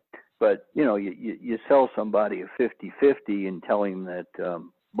 Yeah. But you sell somebody a 50/50 and tell him that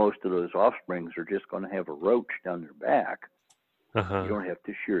most of those offsprings are just going to have a roach down their back. Uh-huh. You don't have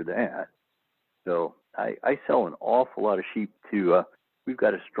to shear that. So I sell an awful lot of sheep to. We've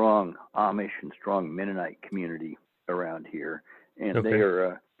got a strong Amish and strong Mennonite community around here, and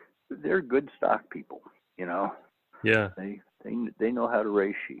they're good stock people. Yeah. They know how to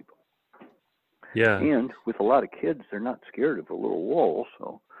raise sheep. Yeah. And with a lot of kids, they're not scared of a little wool,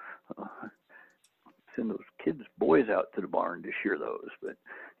 so send those kids' boys out to the barn to shear those. But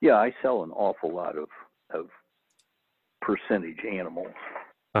yeah, I sell an awful lot of percentage animals.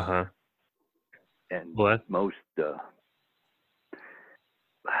 Uh-huh. And what? Most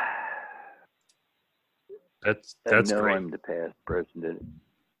that's great. I'm the past president.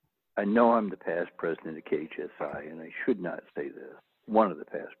 I know I'm the past president of KHSI, and I should not say this. One of the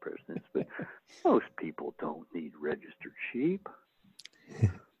past presidents, but most people don't need registered sheep. If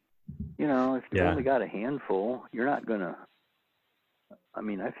you've only got a handful, you're not going to.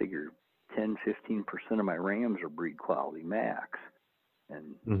 I figure 10-15% of my rams are breed quality max,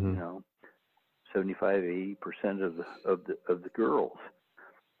 and 75-80% of the girls,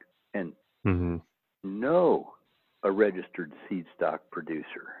 and know a registered seed stock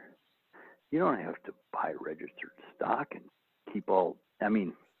producer. You don't have to buy registered stock and keep all.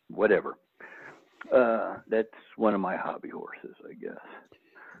 Whatever. That's one of my hobby horses, I guess.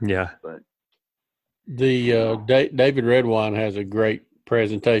 Yeah. But David Redwine has a great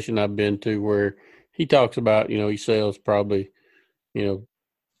presentation I've been to where he talks about, he sells probably, 2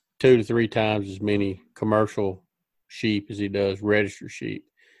 to 3 times as many commercial sheep as he does registered sheep,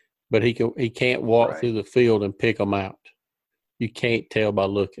 but he can't walk through the field and pick them out. You can't tell by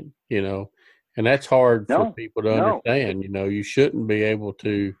looking, and that's hard for people to understand. You shouldn't be able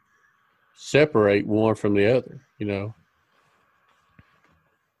to separate one from the other,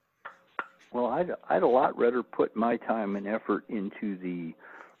 Well, I'd a lot rather put my time and effort into the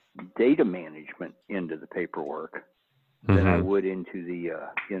data management into the paperwork than I would into the,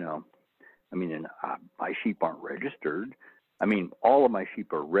 and my sheep aren't registered. All of my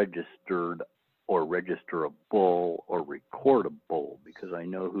sheep are registered or registerable or recordable because I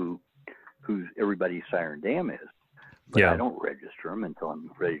know who everybody's siren dam is. But I don't register them until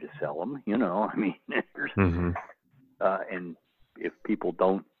I'm ready to sell them. And if people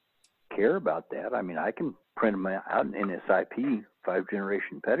don't care about that, I can print them out in NSIP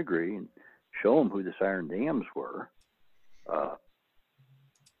 5-generation pedigree and show them who the siren dams were.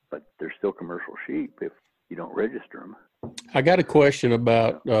 But they're still commercial sheep if you don't register them. I got a question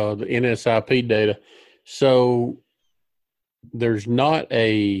about the NSIP data. So there's not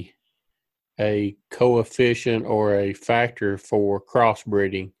a coefficient or a factor for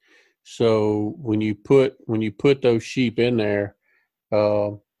crossbreeding. So when you put those sheep in there,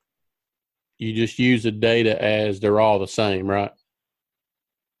 you just use the data as they're all the same, right?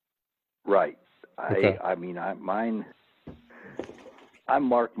 Right. Okay. I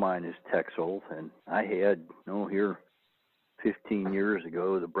marked mine as Texel, and I had, here 15 years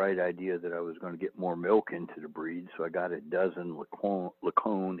ago, the bright idea that I was going to get more milk into the breed, so I got a dozen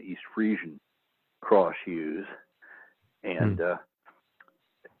Lacone East Frisian cross ewes, and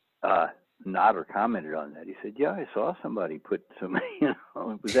Nodder commented on that. He said, "Yeah, I saw somebody put some,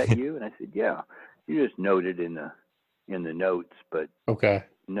 was that you?" And I said, "Yeah." You just noted in the notes, but okay,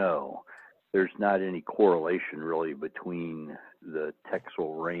 no, there's not any correlation really between the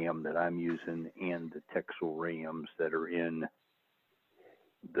Texel ram that I'm using and the Texel rams that are in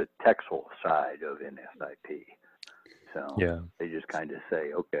the Texel side of NSIP. So Yeah. they just kind of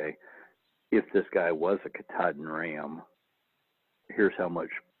say, okay, if this guy was a Katahdin ram, here's how much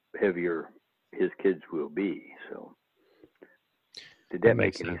heavier his kids will be. So did that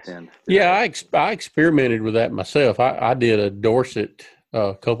make any sense? Yeah, I experimented with that myself. I did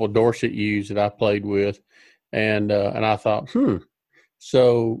a couple of Dorset ewes that I played with, and I thought,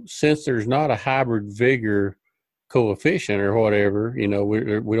 so since there's not a hybrid vigor coefficient or whatever, we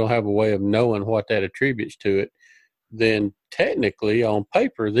don't have a way of knowing what that attributes to it, then technically on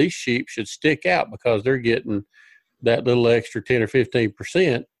paper these sheep should stick out because they're getting that little extra 10 or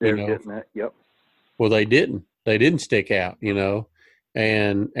 15%. They're getting that. Yep. Well, they didn't stick out,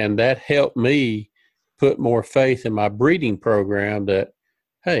 and that helped me put more faith in my breeding program that,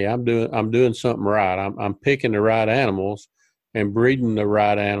 hey, I'm doing something right. I'm picking the right animals and breeding the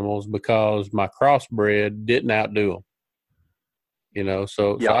right animals because my crossbred didn't outdo them.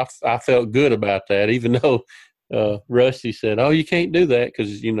 So I felt good about that, even though Rusty said, "Oh, you can't do that,"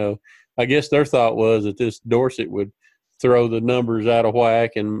 because I guess their thought was that this Dorset would throw the numbers out of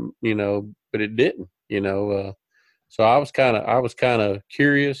whack, and but it didn't. So I was kind of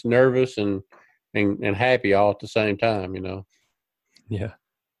curious, nervous, and happy all at the same time. Yeah.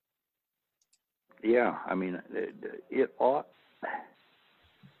 Yeah, I mean, it ought.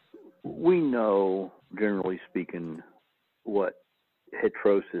 We know, generally speaking, what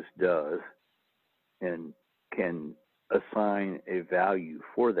heterosis does, and can assign a value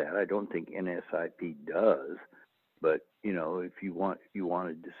for that. I don't think NSIP does, but if you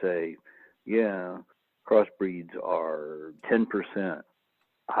wanted to say, yeah, crossbreeds are 10%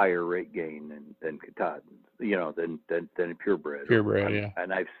 higher rate gain than Katahdins, than a purebred. Purebred, yeah.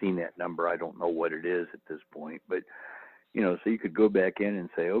 And I've seen that number. I don't know what it is at this point, but so you could go back in and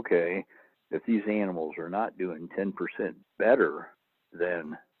say, okay, if these animals are not doing 10% better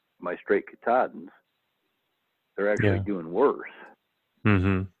than my straight Katahdins, they're actually doing worse.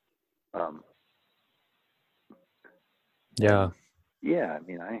 Mm-hmm. Yeah. Yeah, I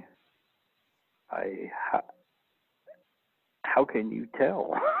mean, how can you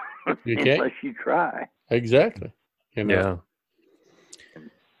tell unless you try? Exactly. Yeah.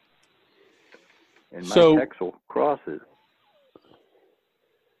 And my Texel crosses.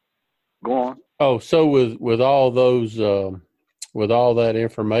 Go on. Oh, so with all those, with all that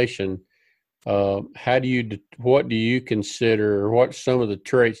information, what do you consider? What's some of the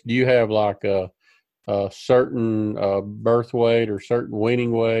traits? Do you have like a certain birth weight or certain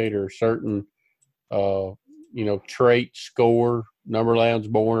weaning weight or certain trait score, number of lambs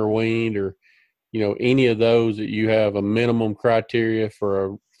born or weaned, or any of those that you have a minimum criteria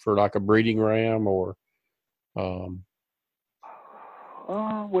for like a breeding ram or?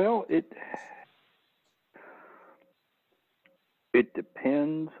 Well, it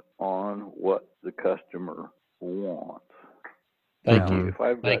depends on what the customer wants. Thank Now, you. If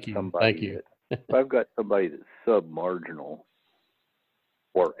I've got somebody if I've got somebody that's sub-marginal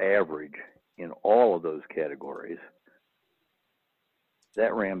or average in all of those categories,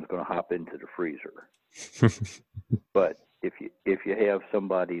 that ram's going to hop into the freezer. But if you have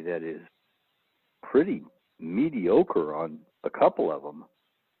somebody that is pretty mediocre on a couple of them,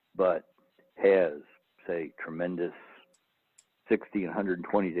 but has, say, tremendous 60 and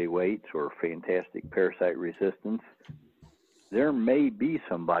 120 day weights or fantastic parasite resistance, there may be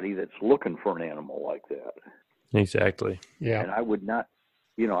somebody that's looking for an animal like that. Exactly. Yeah. And I would not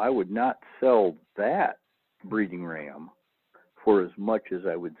sell that breeding ram for as much as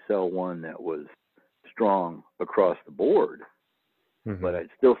I would sell one that was strong across the board. Mm-hmm. But I'd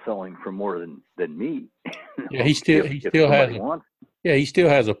still sell him for more than me. Yeah, he still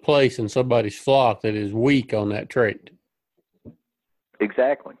has a place in somebody's flock that is weak on that trait.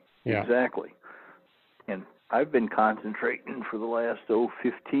 Exactly. Yeah. Exactly. And I've been concentrating for the last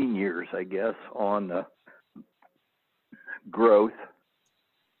 15 years, I guess, on growth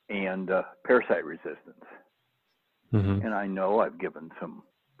and parasite resistance. Mm-hmm. And I know I've given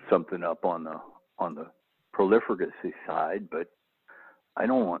something up on the prolificacy side, but I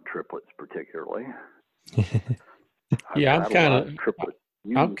don't want triplets particularly. Yeah, I'm kind of triplets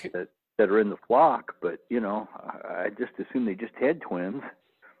that are in the flock, but I just assume they just had twins.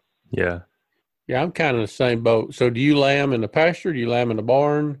 Yeah. Yeah, I'm kind of the same boat. So do you lamb in the pasture? Do you lamb in the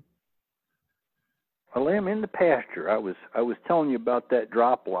barn? I lamb in the pasture. I was telling you about that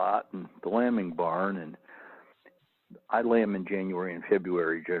drop lot and the lambing barn, and I lamb in January and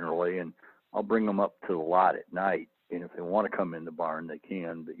February generally, and I'll bring them up to the lot at night. And if they want to come in the barn, they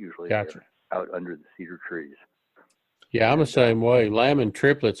can, but usually they're out under the cedar trees. Yeah, I'm the same way. Lambing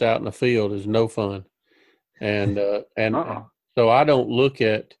triplets out in the field is no fun. And So I don't look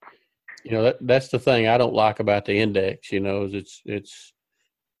at, that's the thing I don't like about the index, is it's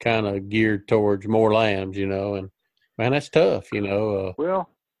kind of geared towards more lambs, and man, that's tough, Well,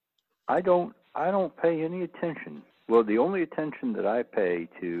 I don't pay any attention. Well, the only attention that I pay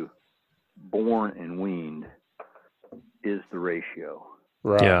to born and weaned is the ratio.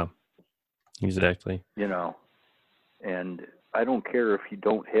 Right. Yeah, exactly. And I don't care if you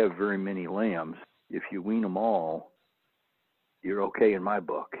don't have very many lambs. If you wean them all, you're okay in my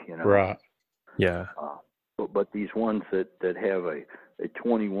book, Right. Yeah. But these ones that have a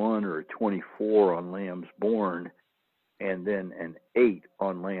 21 or a 24 on lambs born and then an 8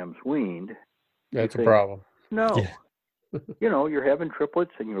 on lambs weaned, That's a problem. No. Yeah. You're having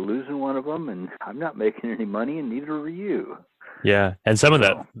triplets and you're losing one of them, and I'm not making any money, and neither are you. Yeah, and some of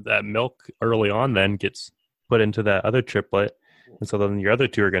that milk early on then gets put into that other triplet, and so then your other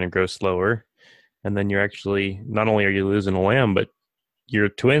two are going to grow slower, and then you're actually, not only are you losing a lamb, but your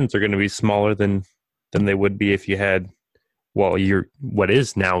twins are going to be smaller than they would be if you had, well, what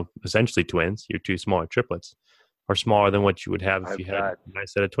is now essentially twins, your two smaller triplets, are smaller than what you would have if you had a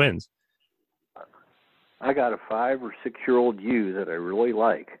nice set of twins. I got a 5 or 6 year old ewe that I really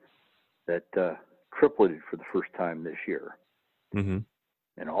like that tripleted for the first time this year. Mm-hmm.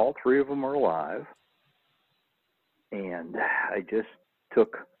 And all 3 of them are alive. And I just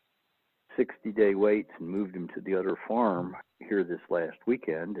took 60-day weights and moved them to the other farm here this last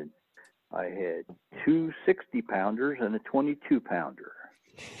weekend. And I had 2 60-pounders and a 22-pounder.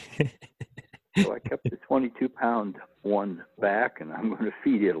 So I kept the 22-pound one back, and I'm going to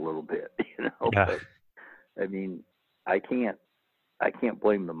feed it a little bit, Yeah. But, I mean, I can't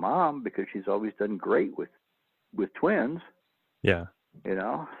blame the mom because she's always done great with twins. Yeah.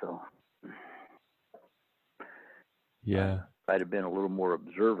 So. Yeah. If I'd have been a little more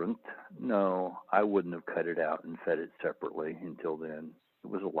observant, no, I wouldn't have cut it out and fed it separately until then. It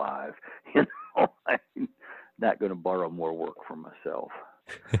was alive. I'm not going to borrow more work from myself.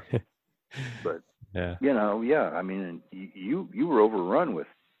 But, I mean, you were overrun with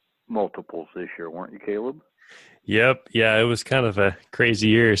multiples this year, weren't you, Caleb? Yep. Yeah, it was kind of a crazy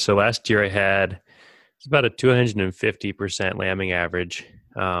year. So last year I had about a 250% lambing average.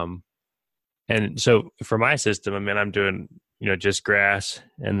 And so for my system, I mean, I'm doing, just grass,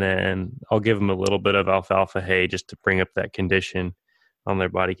 and then I'll give them a little bit of alfalfa hay just to bring up that condition on their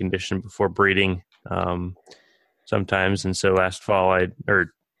body condition before breeding sometimes. And so last fall, I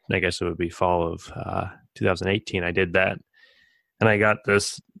guess it would be fall of 2018, I did that. And I got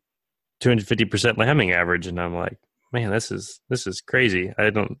this 250% lambing average, and I'm like, man, this is crazy. I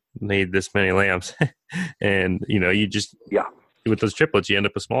don't need this many lambs. And you just with those triplets, you end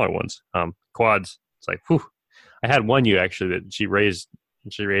up with smaller ones. Quads, it's like, whew. I had one ewe actually that she raised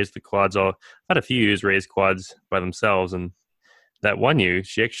the quads all. I had a few ewes raise quads by themselves, and that one ewe,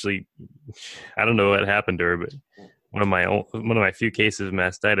 she actually, I don't know what happened to her, but one of my few cases of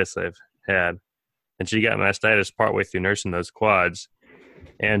mastitis I've had, and she got mastitis partway through nursing those quads.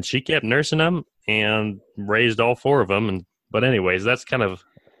 And she kept nursing them and raised all 4 of them. But anyways, that's kind of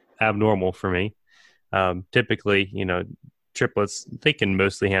abnormal for me. Typically, triplets, they can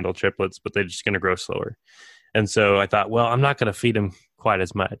mostly handle triplets, but they're just going to grow slower. And so I thought, well, I'm not going to feed them quite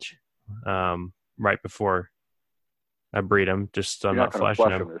as much right before I breed them. Just I'm not flushing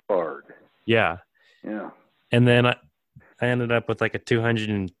them as hard. Yeah. Yeah. And then I ended up with like a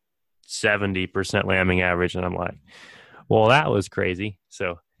 270% lambing average, and I'm like, well, that was crazy.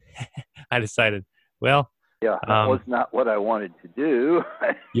 So I decided, well, that was not what I wanted to do.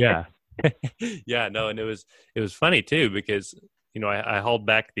 Yeah. Yeah, no, and it was funny too, because I hauled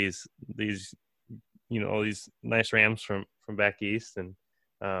back these all these nice rams from back east, and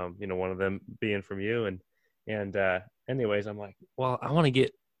one of them being from you, and anyways, I'm like, well, I want to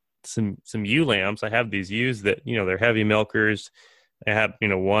get some ewe lambs. I have these ewes that they're heavy milkers. I have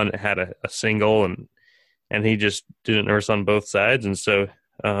one that had a single, and he just didn't nurse on both sides, and so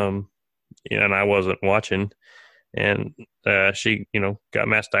and I wasn't watching. And she, got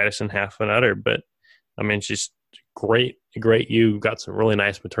mastitis in half an udder. But, I mean, she's great ewe, got some really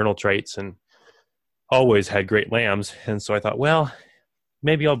nice maternal traits, and always had great lambs. And so I thought, well,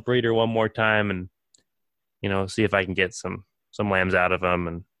 maybe I'll breed her one more time and, see if I can get some lambs out of them.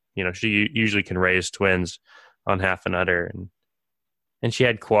 And, she usually can raise twins on half an udder. And she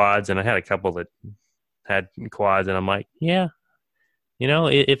had quads, and I had a couple that had quads. And I'm like, yeah,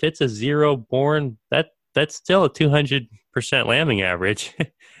 if it's a 0 born, that's still a 200% lambing average.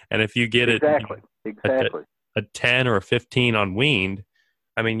 And if you get exactly. a 10 or a 15 on weaned,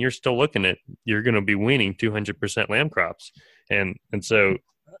 I mean, you're still looking at, you're going to be weaning 200% lamb crops. And so,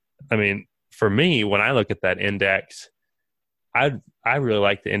 I mean, for me, when I look at that index, I really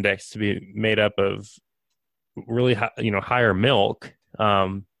like the index to be made up of really high, higher milk.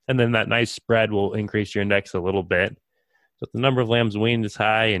 And then that nice spread will increase your index a little bit. So if the number of lambs weaned is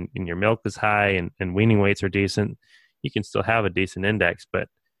high and your milk is high and weaning weights are decent, you can still have a decent index. But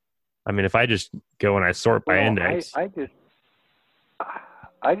I mean, if I just go and I sort by index.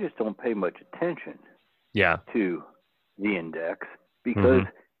 I just don't pay much attention to the index because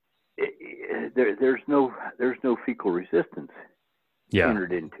there's no fecal resistance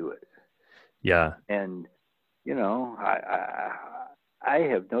entered into it. Yeah. And I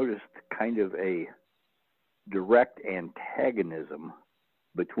have noticed kind of a direct antagonism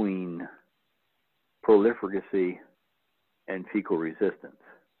between prolificacy and fecal resistance.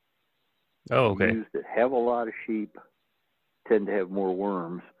 Oh, okay. Ewes that have a lot of sheep tend to have more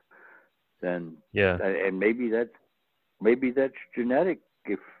worms than and maybe that's genetic.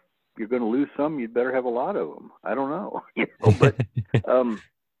 If you're going to lose some, you'd better have a lot of them. I don't know, but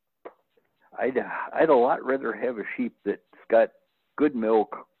I'd a lot rather have a sheep that's got good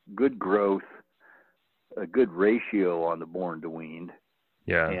milk, good growth, a good ratio on the born to weaned.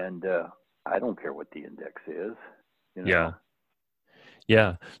 Yeah. And I don't care what the index is.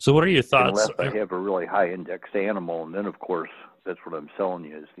 Yeah. So what are your thoughts? Unless I have a really high indexed animal, and then of course that's what I'm selling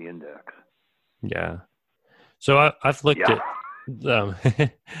you is the index. Yeah. So I've looked at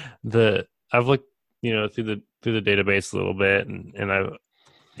I've looked through the database a little bit, and I've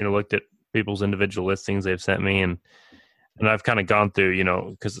looked at people's individual listings they've sent me, and I've kind of gone through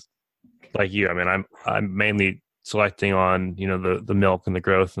because like you, I mean I'm mainly selecting on the milk and the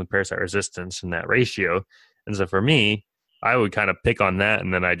growth and the parasite resistance and that ratio, and so for me I would kind of pick on that,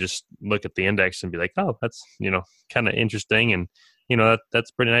 and then I just look at the index and be like, oh, that's kind of interesting, and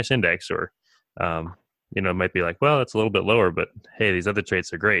that's a pretty nice index, or it might be like, well, it's a little bit lower, but hey, these other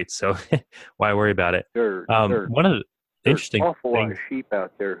traits are great, so why worry about it? One of the interesting there's an awful lot of sheep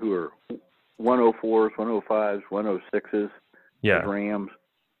out there who are 104s, 105s, 106s, rams,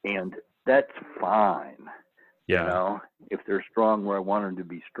 and that's fine. If they're strong where I want them to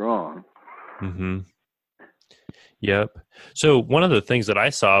be strong. Mm-hmm. Yep. So one of the things that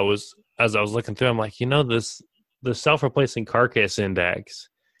I saw was, as I was looking through, I'm like, the self-replacing carcass index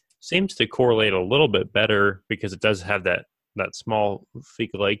seems to correlate a little bit better because it does have that small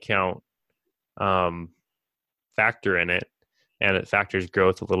fecal egg count factor in it, and it factors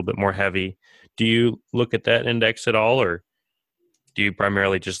growth a little bit more heavy. Do you look at that index at all, or do you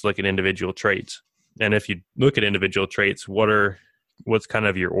primarily just look at individual traits? And if you look at individual traits, what's kind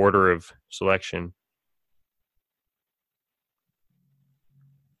of your order of selection?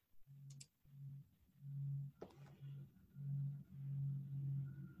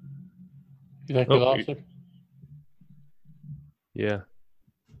 You think we lost him? Yeah.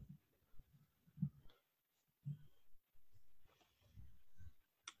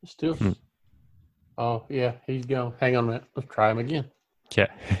 Still. Oh, yeah, he's gone. Hang on a minute. Let's try him again. Okay.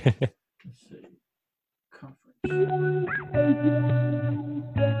 Let's see. Conference.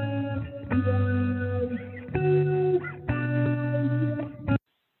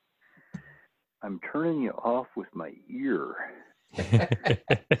 I'm turning you off with my ear.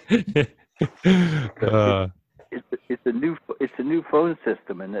 It's a new phone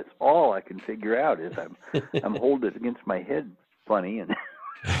system, and that's all I can figure out is I'm holding it against my head funny, and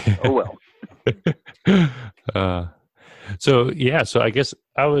oh well. So I guess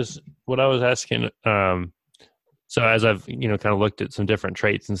I was asking. So as I've kind of looked at some different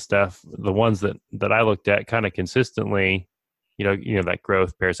traits and stuff, the ones that I looked at kind of consistently, that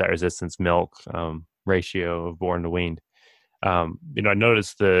growth, parasite resistance, milk ratio of born to weaned. I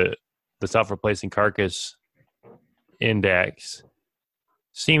noticed the self-replacing carcass index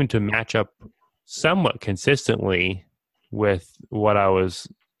seemed to match up somewhat consistently with what I was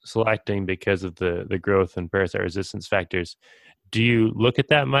selecting because of the growth and parasite resistance factors. Do you look at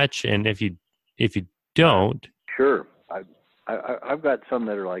that much? And if you don't, sure. I've got some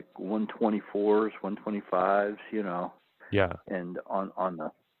that are like 124s, 125s, Yeah. And on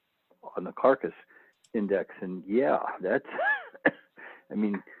the carcass index, and that's I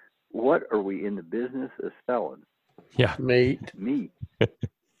mean, what are we in the business of selling? Yeah. Meat.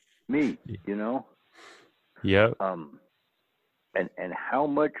 Yeah. And how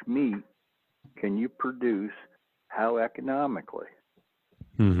much meat can you produce? How economically?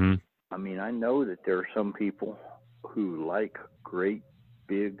 Mm-hmm. I mean, I know that there are some people who like great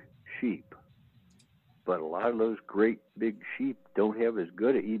big sheep, but a lot of those great big sheep don't have as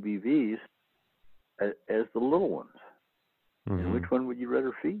good a EBVs as the little ones. Mm-hmm. And which one would you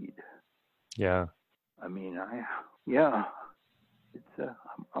rather feed? Yeah. I mean,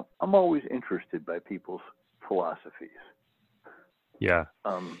 I'm always interested by people's philosophies. Yeah.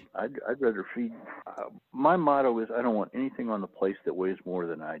 I'd rather feed. My motto is I don't want anything on the place that weighs more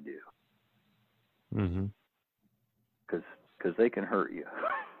than I do. Mm-hmm. Because they can hurt you.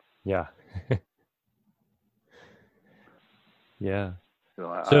 Yeah. Yeah. So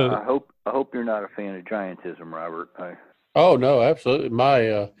I hope you're not a fan of giantism, Robert. Oh no, absolutely.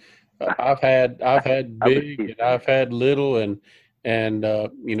 I've had big and I've had little, and I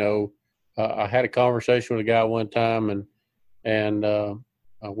had a conversation with a guy one time, and a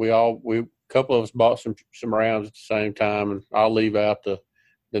couple of us bought some rounds at the same time, and I'll leave out the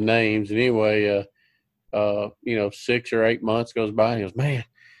names. And anyway, 6 or 8 months goes by, and he goes, "Man,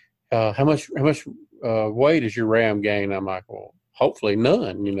 how much weight is your ram gain?" I'm like, "Well, hopefully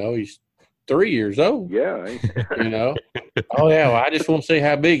none." He's 3 years old. Yeah. Oh yeah. Well, I just want to see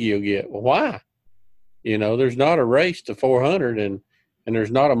how big you'll get. Well, why? There's not a race to 400, and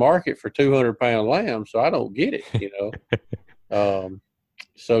there's not a market for 200-pound lambs, so I don't get it.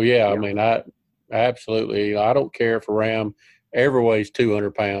 So yeah, I mean, I absolutely, I don't care if a ram ever weighs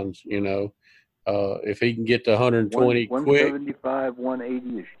 200 pounds. If he can get to 120 quick, 175,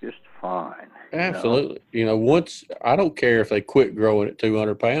 180 is just fine. Absolutely. Once, I don't care if they quit growing at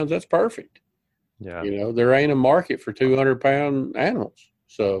 200 pounds. That's perfect. Yeah. There ain't a market for 200-pound animals.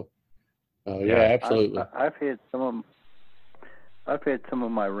 So, yeah, absolutely. I've had some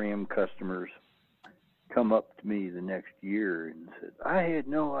of my ram customers come up to me the next year and said, "I had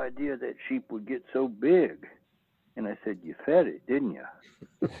no idea that sheep would get so big." And I said, "You fed it, didn't you?"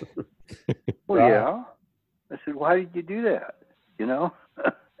 Well, yeah. I said, "Why did you do that?"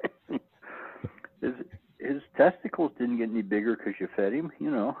 His testicles didn't get any bigger because you fed him,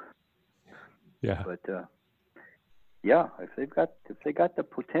 Yeah. But yeah, if they got the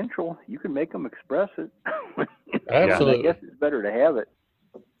potential, you can make them express it. Absolutely. I guess it's better to have it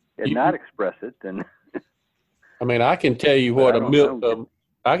and not express it than. I mean, I can tell you what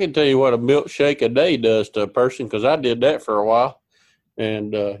I can tell you what a milkshake a day does to a person, because I did that for a while,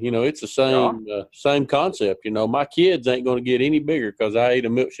 and it's the same concept. My kids ain't going to get any bigger because I ate a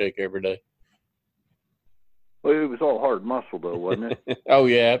milkshake every day. Well, it was all hard muscle, though, wasn't it? Oh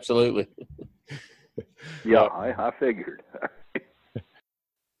yeah, absolutely. Yeah, I figured.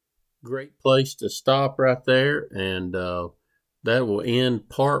 Great place to stop right there, and that will end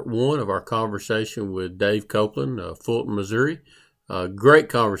part one of our conversation with Dave Coplen of Fulton, Missouri. Great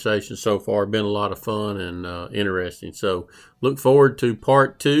conversation so far. Been a lot of fun and interesting. So look forward to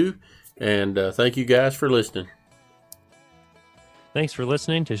part two, and thank you guys for listening. Thanks for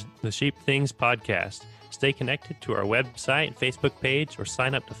listening to the Sheep Things podcast. Stay connected to our website and Facebook page, or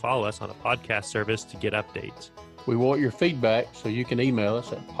sign up to follow us on a podcast service to get updates. We want your feedback, so you can email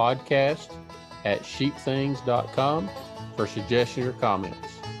us at podcast@sheepthings.com for suggestions or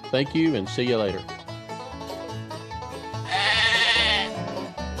comments. Thank you, and see you later.